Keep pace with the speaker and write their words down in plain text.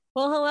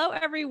Well, hello,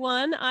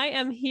 everyone. I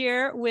am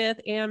here with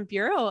Ann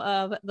Bureau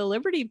of the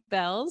Liberty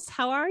Bells.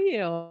 How are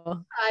you?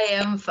 I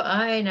am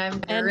fine. I'm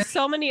And very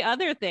so many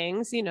other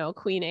things,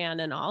 Queen Anne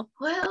and all.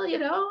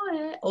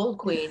 well, old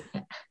queen.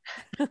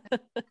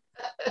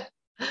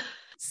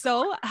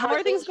 So, How how are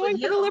are things things with going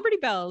for the you? Liberty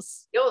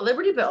Bells?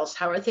 Liberty Bells.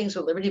 How are things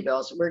with Liberty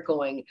Bells? We're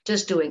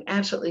just doing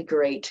absolutely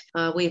great.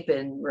 We've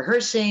been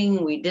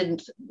rehearsing. We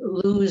didn't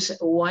lose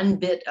one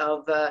bit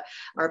of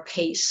our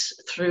pace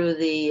through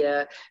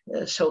the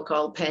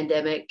so-called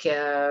pandemic.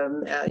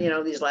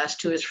 These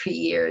last 2 or 3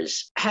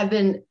 years have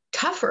been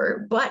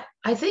tougher, but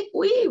I think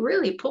we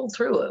really pulled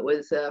through it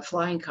with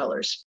flying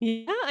colors.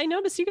 Yeah, I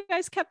noticed you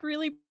guys kept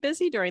really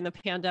busy during the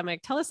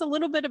pandemic. Tell us a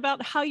little bit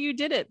about how you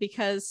did it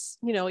because,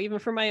 even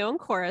for my own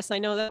chorus, I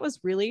know that was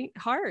really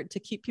hard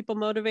to keep people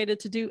motivated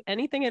to do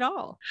anything at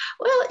all.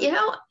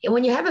 Well,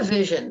 when you have a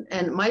vision,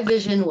 and my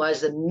vision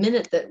was the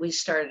minute that we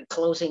started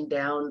closing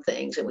down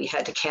things and we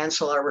had to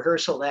cancel our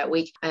rehearsal that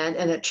week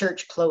and the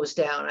church closed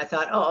down, I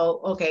thought, oh,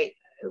 okay.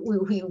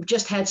 We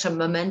just had some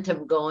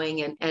momentum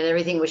going and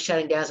everything was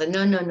shutting down. I said,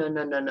 no, no, no,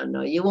 no, no, no,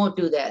 no. You won't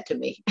do that to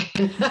me.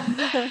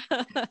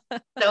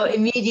 So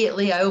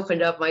immediately I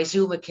opened up my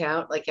Zoom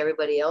account like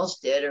everybody else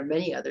did, or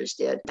many others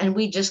did, and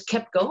we just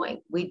kept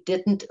going. We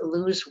didn't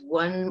lose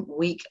one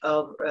week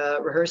of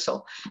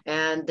rehearsal,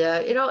 and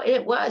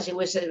it was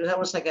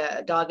almost like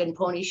a dog and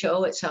pony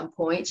show at some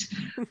points.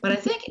 But I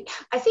think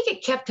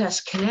it kept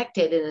us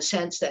connected in a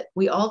sense that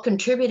we all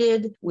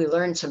contributed. We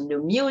learned some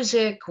new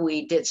music.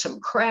 We did some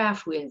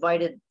craft. We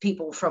invited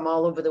people from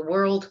all over the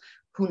world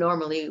who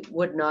normally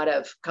would not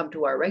have come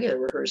to our regular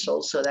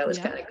rehearsals. So that was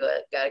Yeah. kind of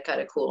good,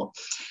 kind of cool.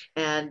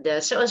 And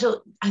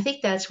so I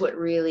think that's what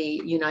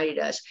really united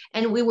us.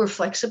 And we were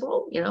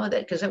flexible, that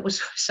because that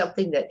was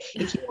something that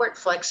if you weren't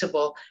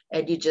flexible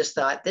and you just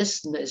thought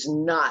this is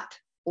not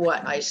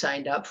what I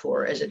signed up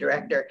for as a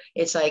director,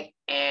 it's like,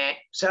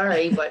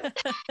 sorry, but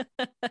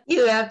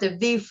you have to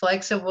be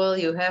flexible.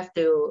 You have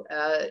to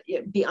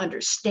be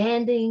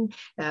understanding.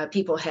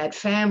 People had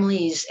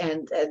families,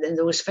 and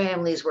those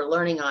families were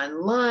learning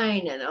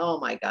online. And oh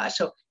my gosh,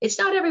 so it's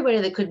not everybody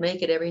that could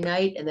make it every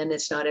night, and then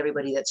it's not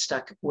everybody that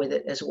stuck with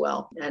it as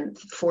well. And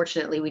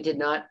fortunately, we did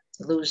not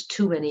lose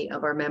too many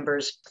of our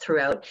members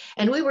throughout.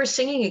 And we were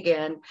singing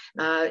again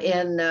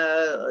in,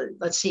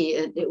 let's see,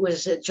 it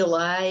was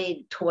July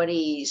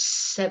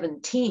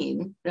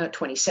 2017, no,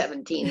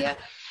 2017, yeah,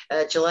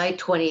 July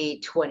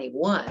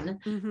 2021,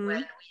 when Hmm.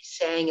 we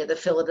sang at the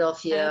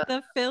Philadelphia, At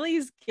the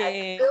Phillies at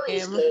the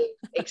Phillies game. game.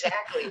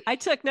 Exactly. I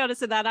took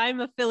notice of that. I'm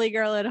a Philly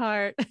girl at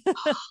heart.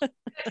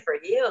 Good for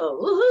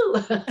you.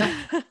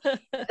 Woohoo.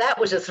 That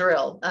was a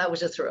thrill. That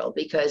was a thrill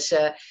because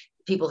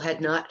people had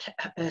not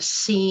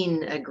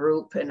seen a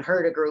group and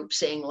heard a group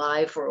sing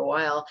live for a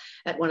while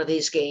at one of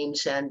these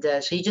games, and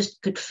so you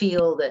just could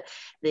feel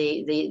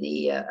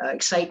the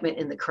excitement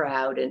in the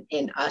crowd and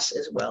in us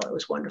as well. It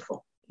was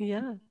wonderful.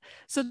 Yeah.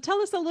 So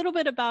tell us a little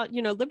bit about,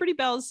 Liberty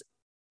Bells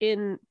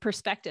in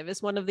perspective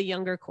is one of the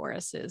younger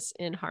choruses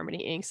in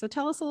Harmony Inc. So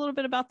tell us a little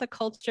bit about the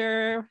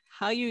culture,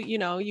 how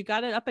you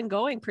got it up and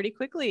going pretty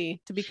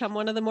quickly to become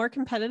one of the more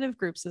competitive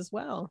groups as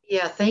well.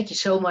 Yeah, thank you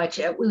so much.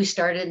 We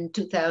started in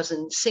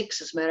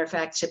 2006, as a matter of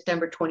fact,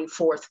 September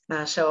 24th.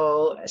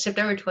 So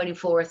September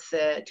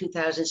 24th,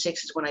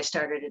 2006 is when I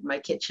started in my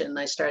kitchen.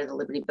 I started the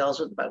Liberty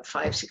Bells with about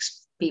 5,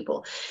 6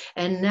 people.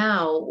 And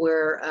now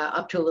we're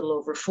up to a little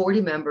over 40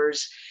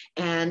 members.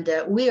 And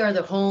we are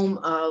the home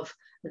of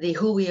the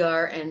who we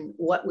are and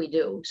what we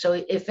do. So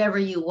if ever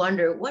you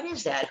wonder, what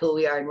is that, who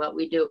we are and what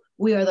we do?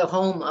 We are the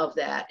home of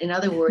that. In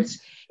other words,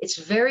 it's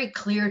very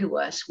clear to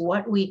us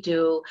what we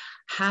do,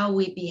 how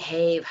we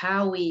behave,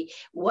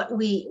 what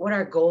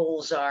our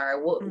goals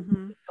are.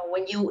 Mm-hmm.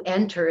 When you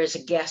enter as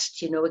a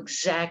guest, you know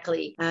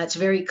exactly. It's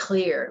very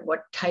clear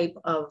what type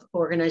of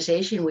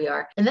organization we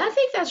are, and I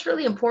think that's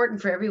really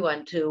important for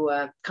everyone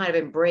to kind of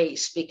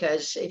embrace.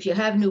 Because if you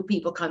have new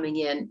people coming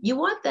in, you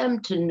want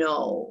them to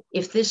know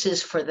if this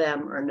is for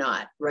them or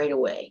not right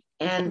away,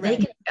 and they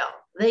Right. can tell.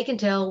 They can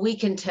tell. We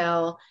can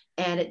tell,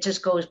 and it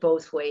just goes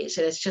both ways.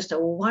 And it's just a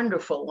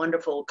wonderful,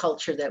 wonderful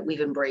culture that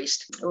we've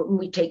embraced.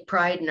 We take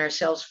pride in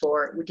ourselves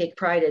for it. We take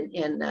pride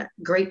in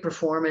great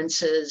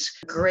performances,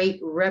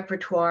 great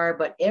repertoire,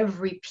 but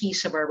every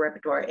piece of our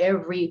repertoire,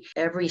 every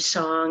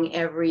song,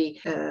 every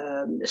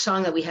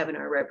song that we have in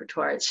our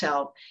repertoire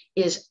itself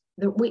is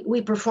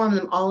we perform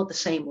them all at the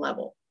same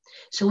level.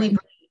 So we Right.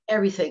 bring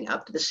everything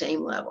up to the same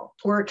level.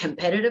 We're a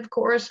competitive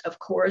chorus, of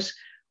course.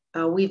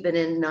 We've been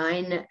in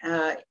on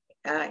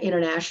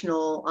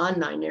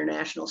 9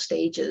 international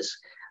stages.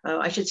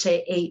 I should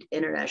say 8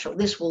 international.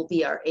 This will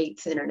be our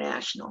eighth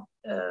international.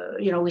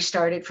 We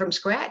started from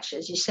scratch,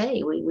 as you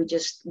say.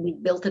 We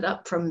built it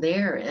up from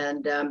there,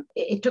 and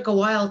it took a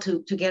while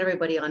to get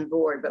everybody on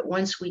board. But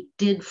once we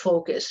did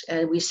focus,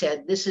 and we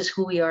said, "This is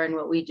who we are and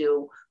what we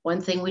do." One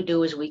thing we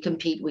do is we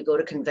compete. We go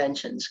to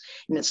conventions,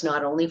 and it's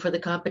not only for the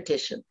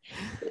competition.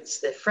 It's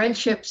the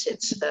friendships.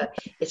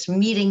 It's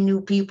meeting new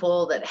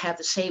people that have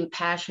the same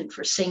passion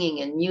for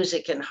singing and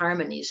music and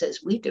harmonies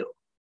as we do.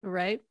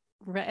 Right.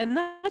 Right. And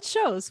that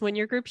shows when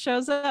your group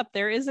shows up,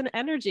 there is an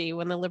energy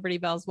when the Liberty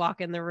Bells walk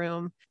in the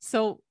room.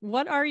 So,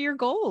 what are your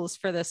goals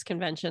for this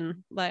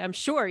convention? Like, I'm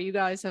sure you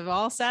guys have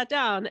all sat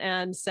down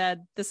and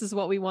said, this is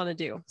what we want to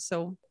do.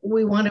 So,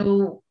 we want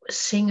to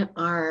sing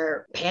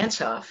our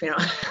pants off,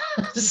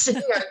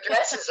 sing our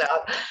dresses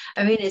off.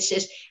 I mean, it's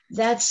just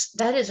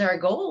that is our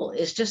goal,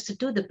 is just to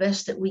do the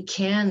best that we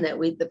can,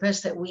 the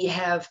best that we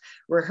have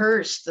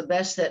rehearsed, the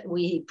best that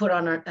we put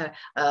on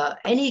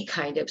any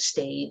kind of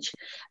stage.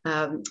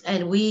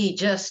 And we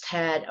just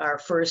had our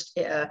first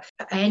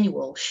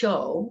annual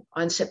show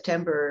on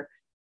September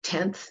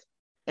 10th,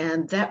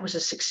 and that was a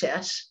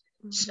success.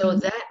 Mm-hmm. So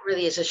that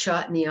really is a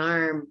shot in the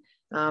arm.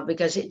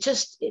 Because it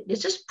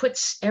just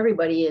puts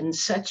everybody in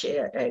such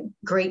a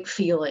great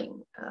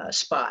feeling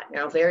spot.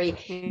 Very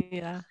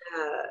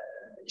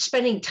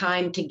spending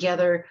time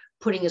together,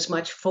 putting as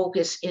much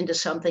focus into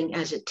something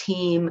as a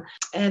team,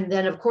 and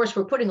then of course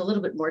we're putting a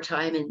little bit more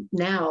time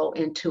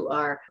into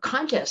our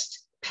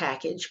contest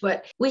package.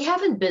 But we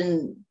haven't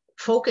been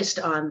focused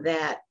on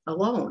that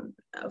alone.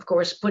 Of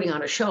course, putting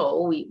on a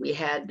show, we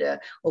had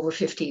over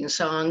 15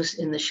 songs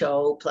in the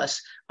show,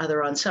 plus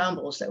other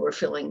ensembles that were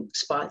filling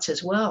spots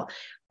as well.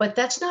 But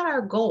that's not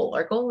our goal.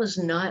 Our goal is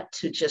not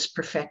to just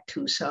perfect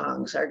 2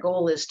 songs. Our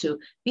goal is to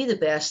be the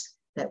best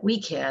that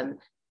we can,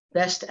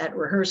 best at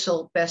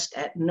rehearsal, best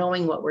at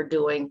knowing what we're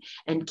doing,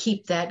 and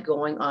keep that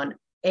going on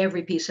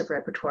every piece of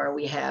repertoire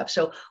we have.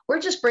 So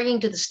we're just bringing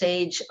to the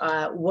stage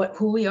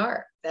who we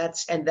are.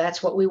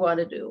 That's what we want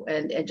to do,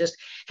 and just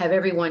have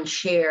everyone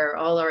share.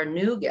 All our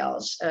new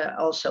gals.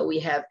 Also, we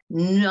have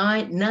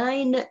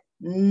nine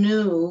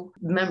new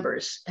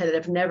members that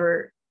have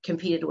never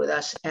competed with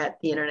us at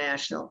the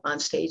International on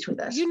stage with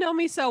us. You know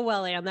me so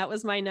well, Anne. That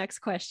was my next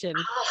question.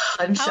 Oh,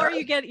 I'm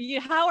sorry.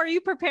 How are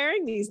you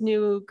preparing these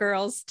new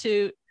girls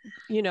to,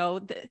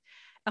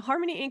 a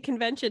Harmony Inc.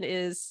 convention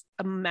is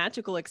a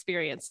magical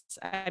experience.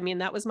 I mean,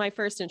 that was my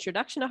first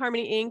introduction to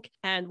Harmony Inc.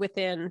 And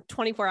within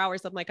 24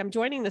 hours, I'm like, I'm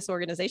joining this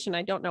organization.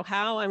 I don't know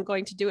how I'm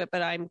going to do it,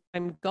 but I'm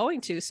going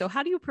to. So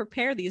how do you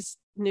prepare these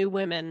new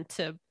women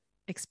to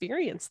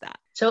experience that?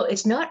 So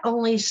it's not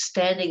only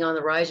standing on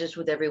the risers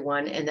with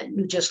everyone and that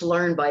you just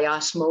learn by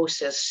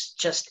osmosis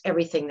just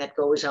everything that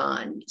goes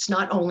on. It's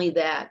not only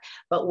that,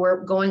 but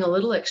we're going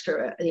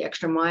the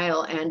extra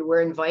mile, and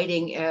we're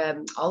inviting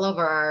all of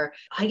our,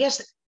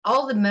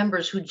 all the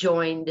members who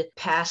joined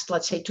past,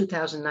 let's say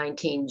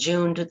 2019,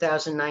 June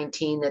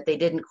 2019, that they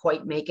didn't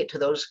quite make it to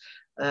those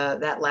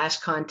that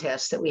last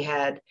contest that we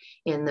had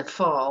in the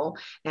fall.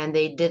 And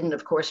they didn't,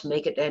 of course,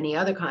 make it to any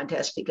other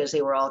contest because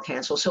they were all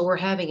canceled. So we're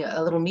having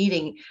a little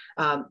meeting,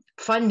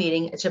 fun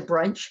meeting. It's a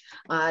brunch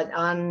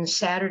on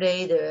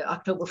Saturday, the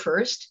October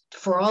 1st,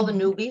 for all the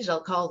newbies.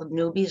 I'll call them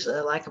newbies,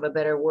 lack of a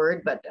better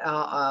word, but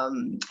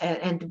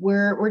and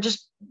we're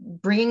just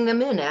bringing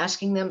them in,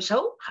 asking them,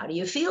 so how do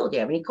you feel? Do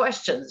you have any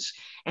questions?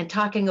 And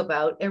talking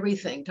about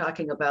everything,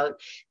 talking about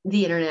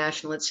the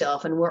International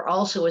itself. And we're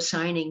also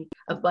assigning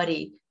a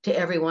buddy to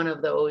every one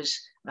of those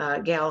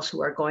gals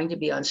who are going to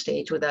be on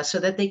stage with us, so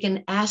that they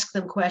can ask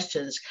them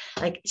questions,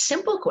 like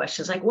simple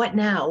questions, like what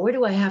now? Where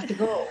do I have to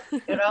go?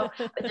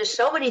 But there's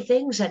so many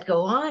things that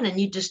go on, and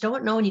you just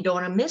don't know, and you don't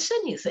want to miss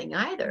anything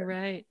either.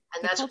 Right.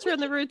 And the culture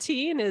and the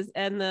routine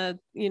and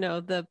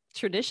the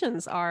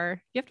traditions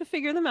are, you have to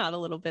figure them out a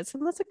little bit. So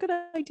that's a good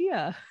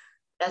idea.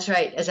 That's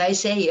right. As I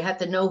say, you have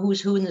to know who's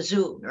who in the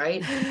zoo,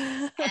 right?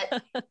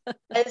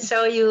 and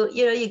so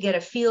you get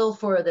a feel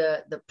for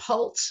the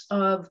pulse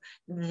of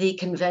the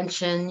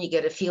convention. You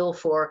get a feel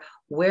for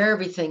where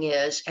everything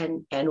is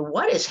and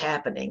what is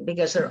happening,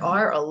 because there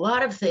are a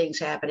lot of things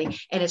happening,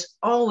 and it's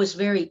always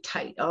very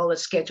tight. All the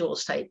schedule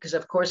is tight because,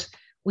 of course,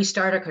 we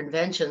start our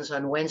conventions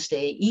on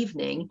Wednesday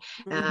evening.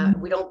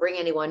 We don't bring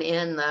anyone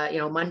in,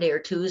 Monday or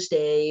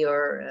Tuesday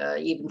or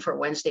even for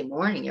Wednesday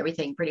morning.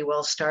 Everything pretty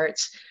well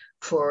starts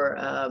for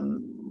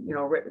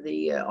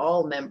the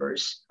all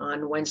members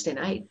on Wednesday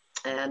night,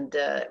 and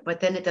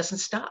but then it doesn't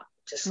stop.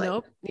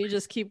 Nope, you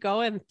just keep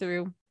going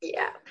through.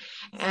 Yeah,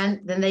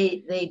 and then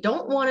they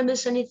don't want to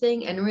miss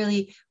anything, and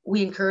really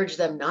we encourage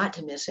them not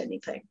to miss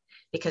anything,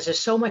 because there's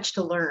so much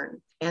to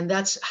learn. And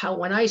that's how,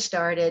 when I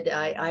started,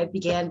 I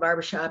began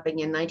barbershopping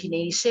in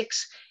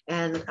 1986,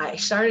 and I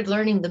started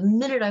learning the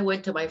minute I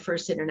went to my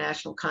first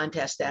international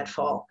contest that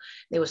fall.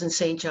 It was in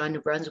St. John,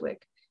 New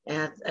Brunswick.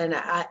 And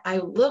I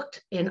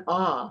looked in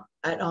awe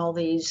at all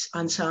these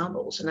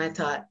ensembles, and I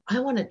thought, I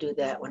want to do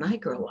that when I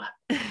grow up.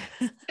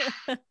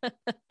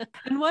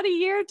 And what a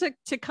year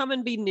to come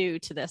and be new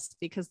to this,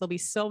 because there'll be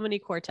so many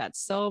quartets,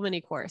 so many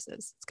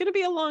choruses. It's going to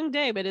be a long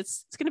day, but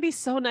it's going to be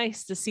so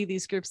nice to see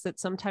these groups that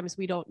sometimes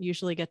we don't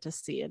usually get to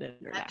see at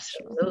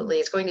International. Absolutely.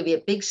 It's going to be a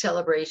big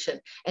celebration.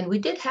 And we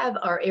did have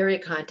our area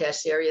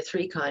contest, the Area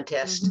 3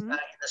 contest in the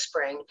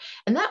spring,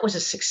 and that was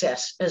a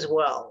success as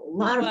well. A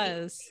lot of people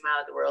came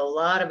out. There were a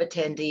lot of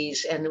attendees.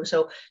 And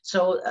so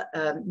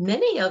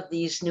many of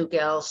these new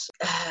gals,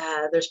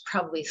 there's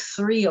probably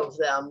 3 of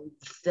them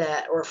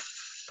that, or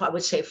I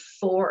would say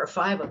 4 or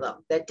 5 of them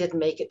that didn't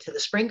make it to the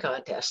spring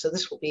contest. So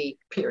this will be,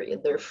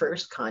 their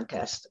first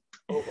contest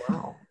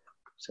overall.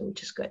 So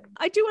which is good.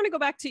 I do want to go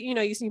back to,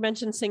 you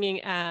mentioned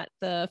singing at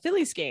the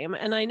Phillies game,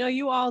 and I know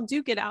you all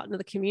do get out into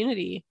the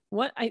community. A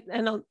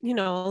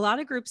lot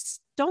of groups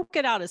don't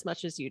get out as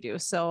much as you do.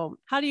 So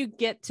how do you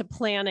get to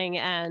planning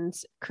and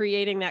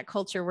creating that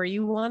culture where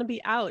you want to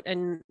be out,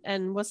 and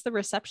what's the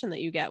reception that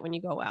you get when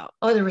you go out?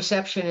 Oh, the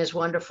reception is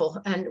wonderful.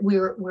 And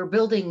we're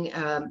building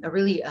a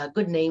really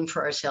good name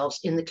for ourselves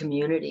in the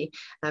community,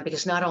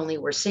 because not only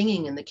we're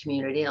singing in the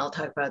community, and I'll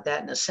talk about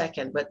that in a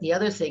second, but the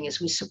other thing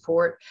is we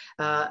support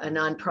a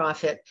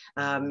nonprofit,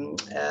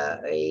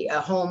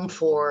 a home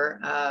for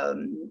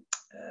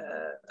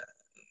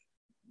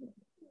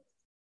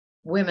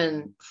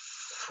women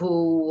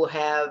who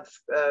have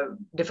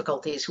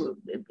difficulties,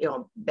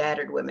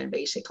 battered women,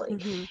 basically.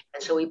 Mm-hmm.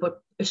 And so we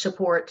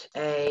support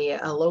a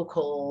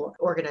local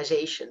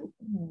organization.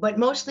 But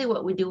mostly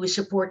what we do is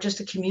support just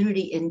the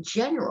community in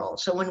general.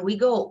 So when we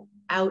go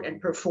out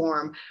and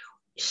perform,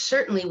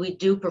 certainly we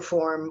do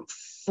perform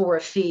for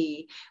a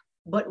fee,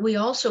 but we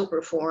also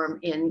perform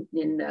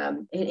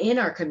in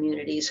our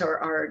communities,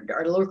 our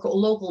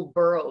local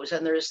boroughs,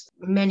 and there's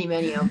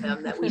many of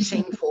them that we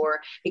sing for,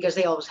 because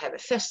they always have a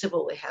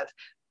festival. They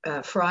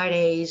have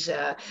Fridays,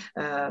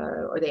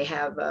 or they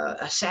have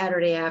a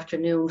Saturday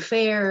afternoon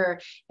fair.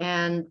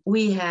 And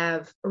we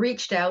have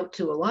reached out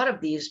to a lot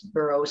of these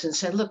boroughs and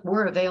said, look,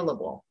 we're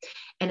available.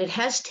 And it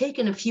has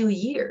taken a few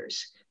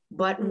years,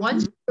 but mm-hmm.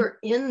 once we're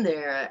in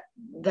there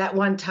that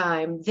one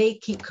time, they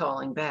keep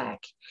calling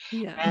back.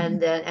 Yeah.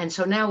 And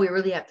so now we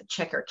really have to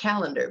check our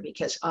calendar,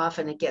 because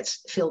often it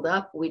gets filled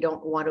up. We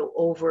don't want to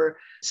over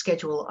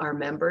schedule our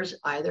members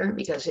either,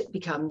 because it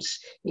becomes,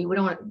 we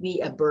don't want it to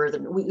be a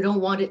burden. We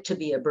don't want it to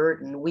be a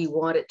burden. We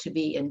want it to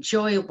be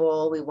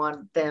enjoyable. We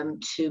want them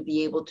to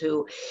be able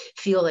to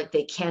feel like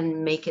they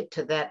can make it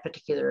to that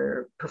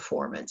particular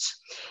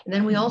performance. And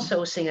then we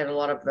also sing at a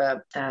lot of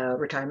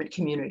retirement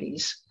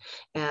communities.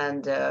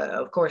 And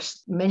of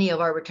course, many of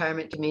our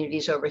retirement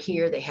communities over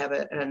here, they have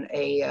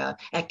a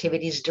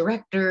activities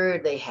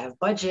director, they have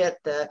budget,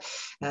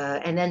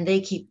 and then they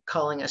keep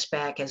calling us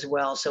back as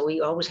well. So we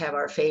always have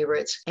our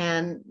favorites.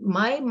 And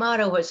my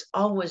motto has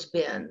always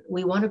been,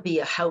 we want to be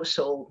a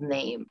household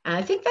name. And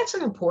I think that's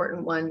an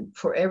important one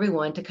for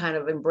everyone to kind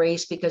of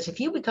embrace, because if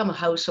you become a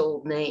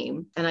household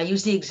name, and I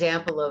use the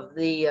example of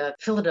the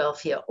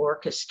Philadelphia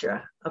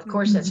Orchestra, of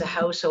course, that's a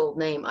household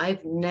name.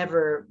 I've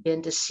never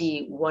been to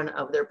see one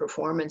of their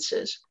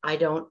performances. I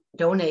don't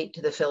donate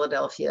to the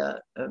Philadelphia.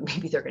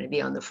 Maybe they're going to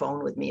be on the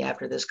phone with me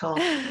after this call.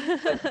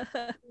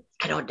 I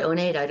don't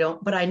donate.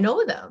 But I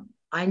know them.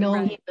 I know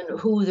even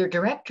who their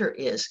director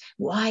is.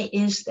 Why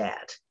is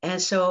that?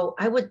 And so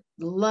I would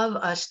love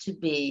us to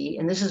be,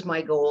 and this is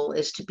my goal,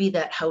 is to be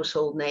that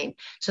household name,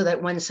 so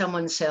that when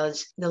someone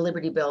says the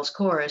Liberty Bells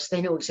Chorus,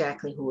 they know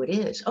exactly who it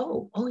is.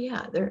 Oh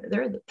yeah, they're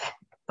that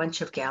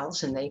bunch of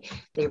gals, and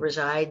they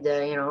reside,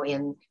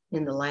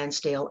 in the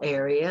Lansdale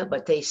area,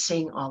 but they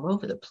sing all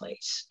over the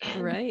place.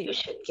 And you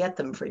should get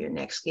them for your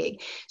next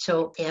gig.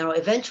 So,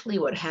 eventually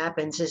what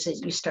happens is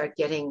that you start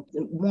getting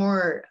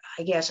more,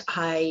 I guess,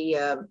 high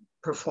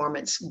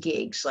performance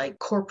gigs, like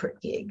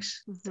corporate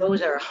gigs. Mm-hmm.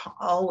 Those are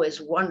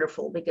always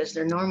wonderful, because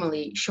they're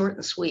normally short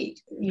and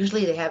sweet.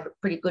 Usually they have a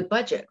pretty good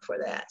budget for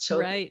that. So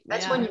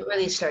that's when you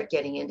really start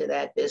getting into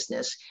that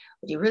business.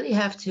 But you really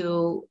have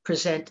to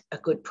present a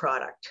good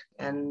product.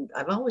 And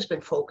I've always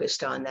been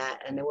focused on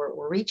that. And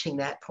we're reaching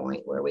that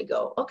point where we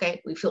go,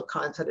 okay, we feel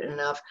confident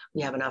enough.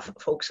 We have enough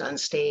folks on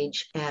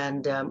stage,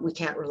 and we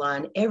can't rely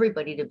on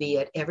everybody to be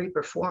at every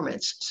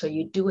performance. So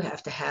you do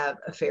have to have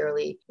a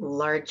fairly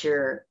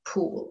larger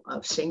pool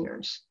of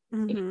singers.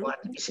 Mm-hmm. If you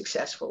want to be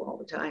successful all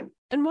the time.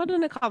 And what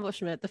an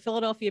accomplishment. The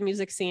Philadelphia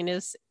music scene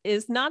is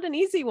not an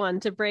easy one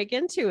to break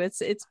into.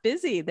 It's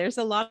busy. There's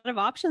a lot of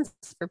options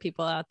for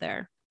people out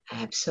there.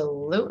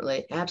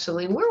 Absolutely.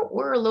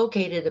 We're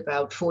located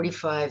about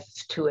 45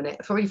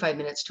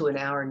 minutes to an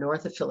hour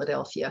north of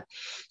Philadelphia.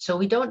 So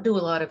we don't do a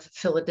lot of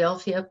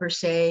Philadelphia per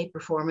se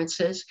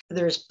performances.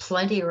 There's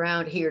plenty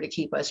around here to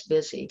keep us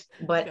busy.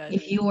 But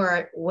if you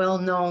are well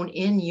known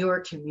in your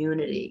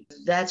community,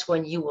 that's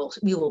when you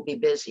will be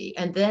busy.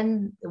 And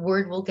then the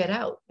word will get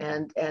out,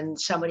 and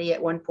somebody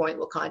at one point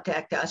will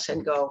contact us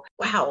and go,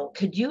 wow,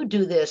 could you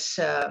do this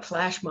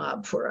flash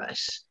mob for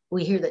us?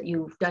 We hear that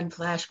you've done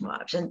flash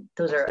mobs, and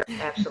those are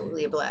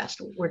absolutely a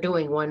blast. We're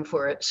doing one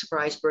for a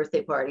surprise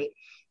birthday party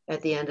at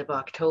the end of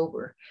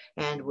October,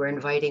 and we're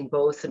inviting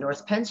both the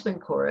North Pensman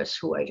Chorus,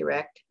 who I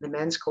direct, the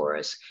men's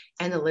chorus,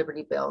 and the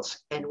Liberty Bells.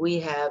 And we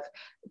have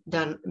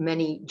done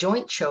many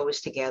joint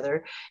shows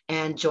together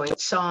and joint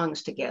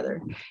songs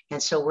together.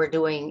 And so we're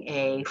doing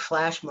a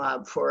flash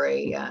mob for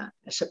a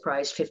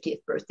surprise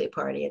 50th birthday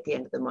party at the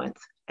end of the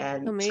month.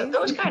 And so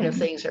those kind of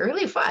things are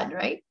really fun,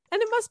 right?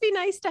 And it must be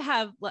nice to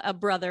have a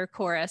brother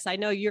chorus. I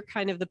know you're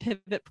kind of the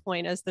pivot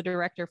point as the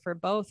director for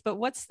both, but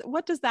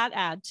what does that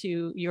add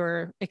to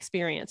your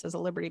experience as a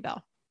Liberty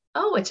Bell?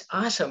 Oh, it's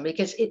awesome,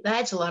 because it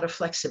adds a lot of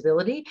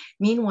flexibility.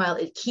 Meanwhile,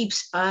 it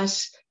keeps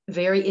us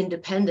very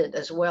independent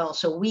as well.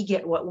 So we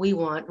get what we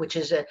want, which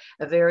is a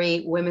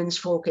very women's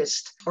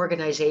focused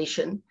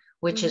organization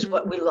which is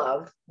what we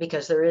love,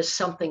 because there is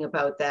something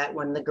about that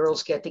when the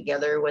girls get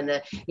together, when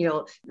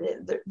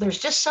there's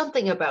just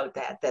something about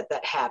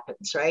that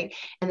happens, right?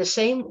 And the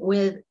same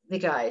with the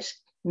guys.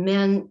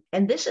 Men,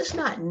 and this is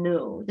not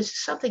new. This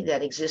is something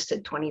that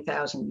existed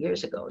 20,000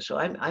 years ago. So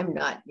I'm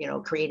not,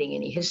 creating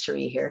any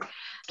history here.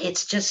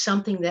 It's just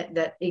something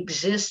that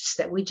exists,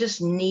 that we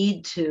just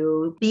need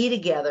to be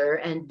together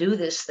and do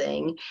this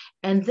thing.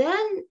 And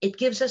then it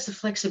gives us the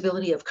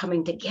flexibility of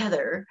coming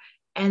together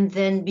and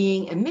then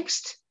being a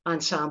mixed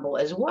ensemble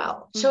as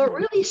well. So it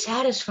really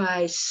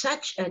satisfies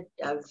such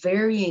a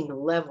varying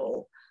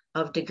level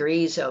of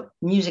degrees of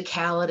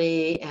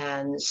musicality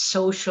and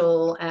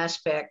social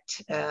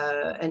aspect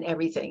and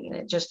everything. And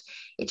it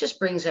just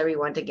brings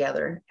everyone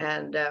together.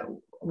 And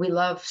we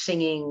love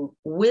singing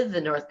with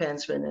the North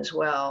Pensmen as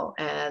well.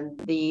 And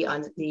the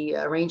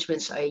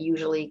arrangements I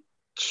usually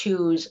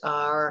choose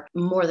are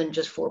more than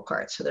just 4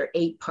 parts. So they're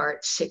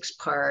 8-part,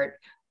 6-part,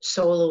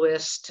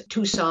 soloist,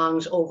 2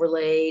 songs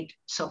overlaid,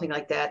 something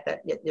like that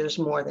there's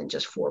more than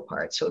just 4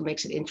 parts. So it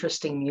makes it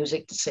interesting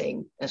music to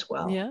sing as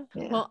well. Yeah.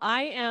 Well,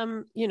 I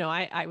am,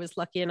 I was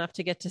lucky enough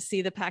to get to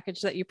see the package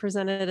that you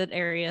presented at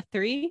Area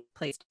 3,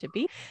 place to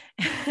be.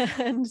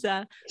 And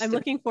I'm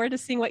looking forward to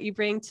seeing what you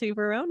bring to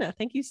Verona.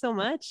 Thank you so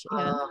much.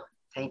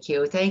 Thank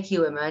you. Thank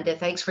you, Amanda.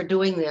 Thanks for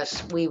doing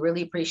this. We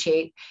really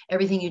appreciate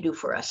everything you do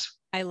for us.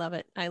 I love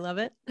it. I love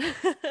it.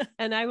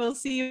 And I will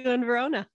see you in Verona.